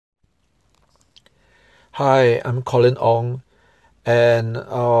Hi, I'm Colin Ong, and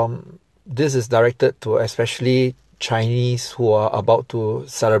this is directed to especially Chinese who are about to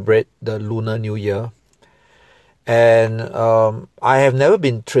celebrate the Lunar New Year. And I have never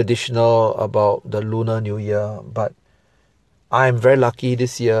been traditional about the Lunar New Year, but I'm very lucky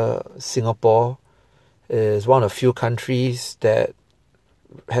this year. Singapore is one of the few countries that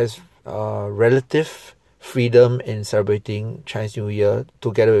has relative freedom in celebrating Chinese New Year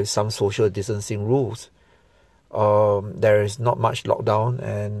together with some social distancing rules. There is not much lockdown,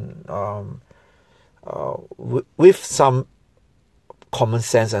 and with some common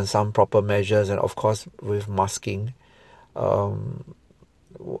sense and some proper measures, and of course with masking,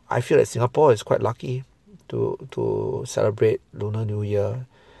 I feel that Singapore is quite lucky to celebrate Lunar New Year,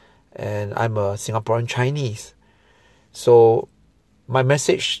 and I'm a Singaporean Chinese. So my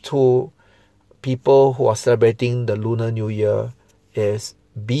message to people who are celebrating the Lunar New Year is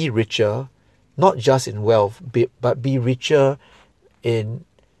be richer, not just in wealth, but be richer in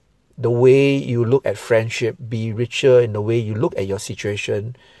the way you look at friendship, be richer in the way you look at your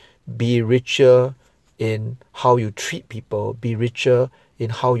situation, be richer in how you treat people, be richer in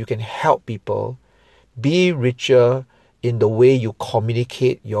how you can help people, be richer in the way you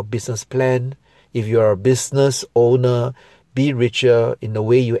communicate your business plan. If you're a business owner, be richer in the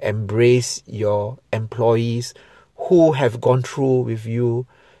way you embrace your employees who have gone through with you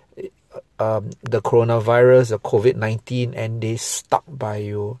the coronavirus, the COVID-19, and they stuck by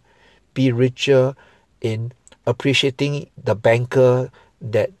you. Be richer in appreciating the banker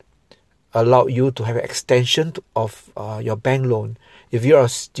that allowed you to have an extension of your bank loan. If you're a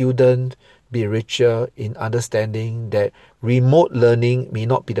student, be richer in understanding that remote learning may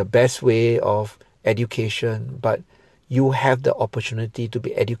not be the best way of education, but you have the opportunity to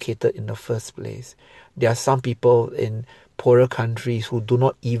be educated in the first place. There are some people in poorer countries who do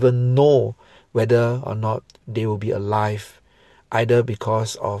not even know whether or not they will be alive, either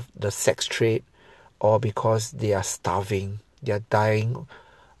because of the sex trade or because they are starving, they are dying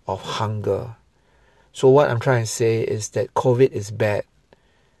of hunger. So what I'm trying to say is that COVID is bad,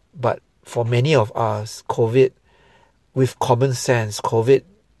 but for many of us, COVID, with common sense, COVID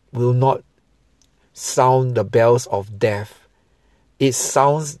will not sound the bells of death. It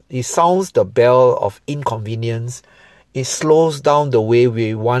sounds the bell of inconvenience. It slows down the way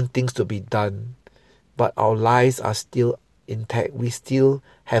we want things to be done, but our lives are still intact. We still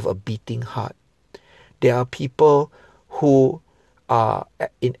have a beating heart. There are people who are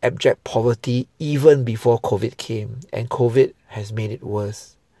in abject poverty even before COVID came, and COVID has made it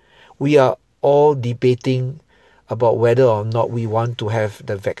worse. We are all debating about whether or not we want to have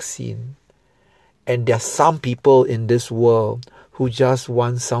the vaccine. And there are some people in this world who just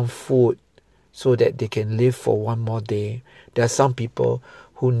want some food so that they can live for one more day. There are some people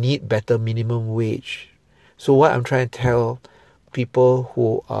who need better minimum wage. So what I'm trying to tell people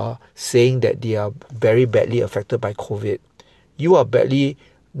who are saying that they are very badly affected by COVID, you are badly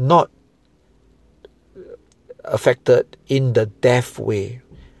not affected in the death way.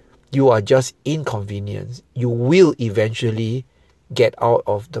 You are just inconvenienced. You will eventually get out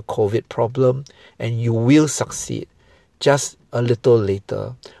of the COVID problem and you will succeed, just a little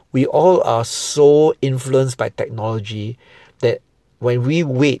later. We all are so influenced by technology that when we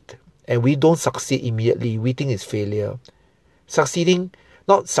wait and we don't succeed immediately, we think it's failure.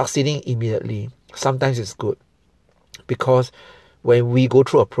 Not succeeding immediately, sometimes it's good, because when we go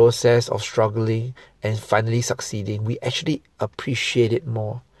through a process of struggling and finally succeeding, we actually appreciate it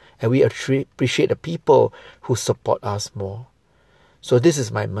more, and we appreciate the people who support us more. So this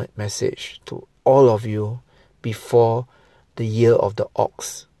is my message to all of you before the year of the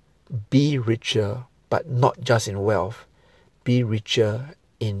ox. Be richer, but not just in wealth. Be richer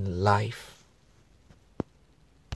in life.